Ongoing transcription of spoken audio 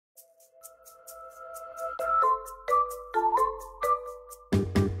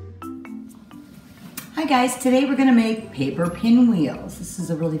Hi guys, today we're going to make paper pinwheels. This is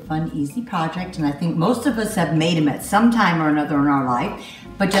a really fun, easy project, and I think most of us have made them at some time or another in our life,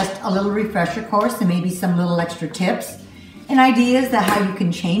 but just a little refresher course and maybe some little extra tips and ideas that how you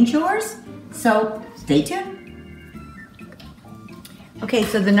can change yours. So stay tuned. Okay,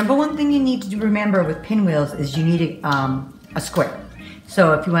 so the number one thing you need to remember with pinwheels is you need a square.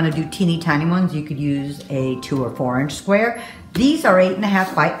 So if you want to do teeny tiny ones, you could use a 2 or 4 inch square. These are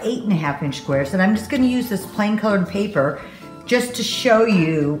 8.5 by 8.5 inch squares, and I'm just going to use this plain colored paper just to show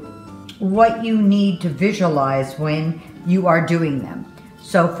you what you need to visualize when you are doing them.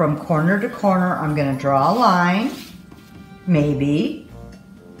 So from corner to corner, I'm going to draw a line, maybe,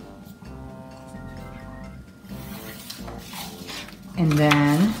 and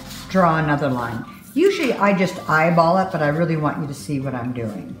then draw another line. Usually I just eyeball it, but I really want you to see what I'm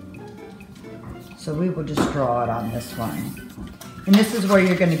doing. So we will just draw it on this one. And this is where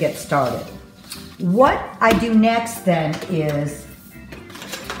you're going to get started. What I do next then is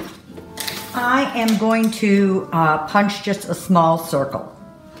I am going to punch just a small circle.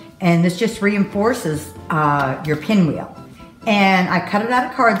 And this just reinforces your pinwheel. And I cut it out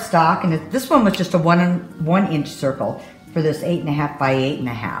of cardstock, and this one was just a 1 inch circle for this 8.5 by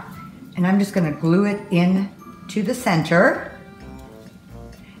 8.5. And I'm just going to glue it in to the center.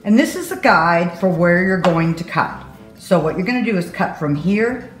 And this is a guide for where you're going to cut. So what you're going to do is cut from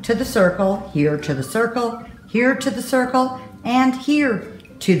here to the circle, here to the circle, here to the circle, and here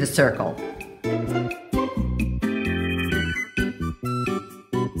to the circle.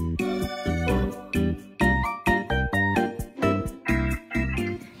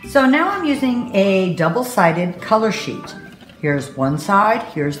 So now I'm using a double-sided color sheet. Here's one side,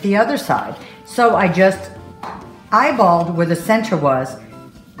 here's the other side. So I just eyeballed where the center was,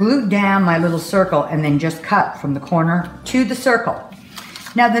 glued down my little circle, and then just cut from the corner to the circle.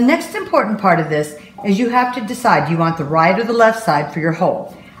 Now the next important part of this is you have to decide, do you want the right or the left side for your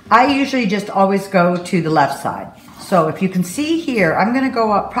hole? I usually just always go to the left side. So if you can see here, I'm gonna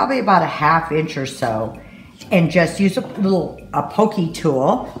go up probably about a 1/2 inch or so and just use a pokey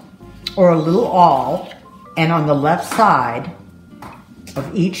tool or a little awl, and on the left side of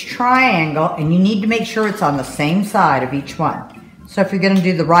each triangle, and you need to make sure it's on the same side of each one. So if you're going to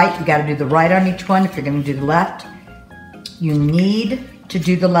do the right, you got to do the right on each one. If you're going to do the left, you need to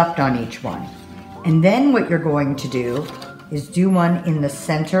do the left on each one. And then what you're going to do is do one in the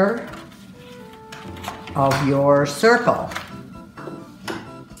center of your circle.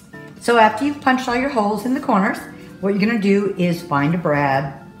 So after you've punched all your holes in the corners, what you're going to do is find a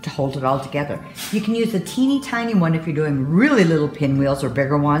brad to hold it all together. You can use a teeny tiny one if you're doing really little pinwheels, or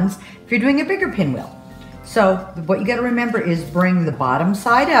bigger ones if you're doing a bigger pinwheel. So what you got to remember is bring the bottom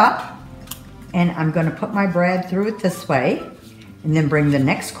side up, and I'm going to put my brad through it this way, and then bring the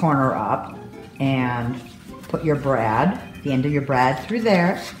next corner up and put your brad, the end of your brad, through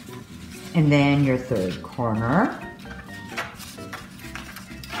there, and then your third corner,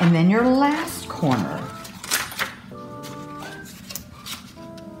 and then your last corner.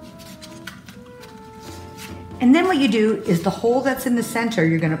 And then what you do is the hole that's in the center,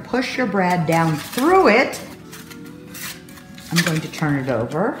 you're going to push your brad down through it. I'm going to turn it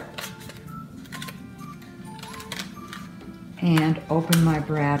over and open my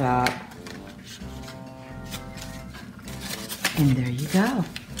brad up. And there you go.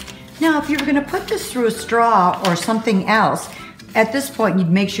 Now, if you were going to put this through a straw or something else, at this point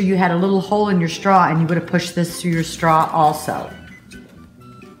you'd make sure you had a little hole in your straw, and you would have pushed this through your straw also.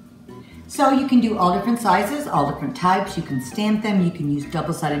 So you can do all different sizes, all different types. You can stamp them, you can use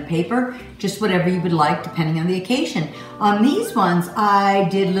double-sided paper, just whatever you would like depending on the occasion. On these ones, I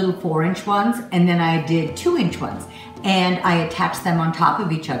did little 4 inch ones, and then I did 2 inch ones. And I attached them on top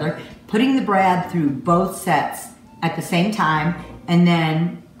of each other, putting the brad through both sets at the same time, and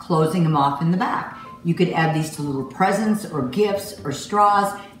then closing them off in the back. You could add these to little presents or gifts or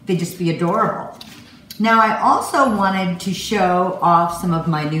straws. They'd just be adorable. Now I also wanted to show off some of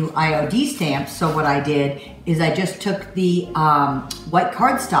my new IOD stamps. So what I did is I just took the white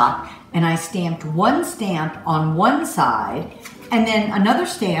cardstock and I stamped one stamp on one side and then another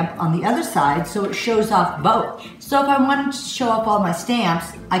stamp on the other side, so it shows off both. So if I wanted to show off all my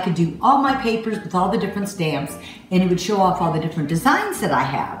stamps, I could do all my papers with all the different stamps, and it would show off all the different designs that I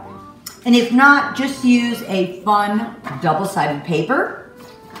have. And if not, just use a fun double-sided paper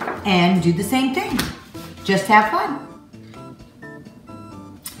and do the same thing. Just have fun.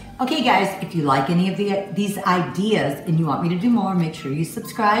 Okay guys, if you like any of these ideas and you want me to do more, make sure you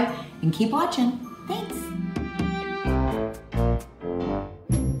subscribe and keep watching. Thanks.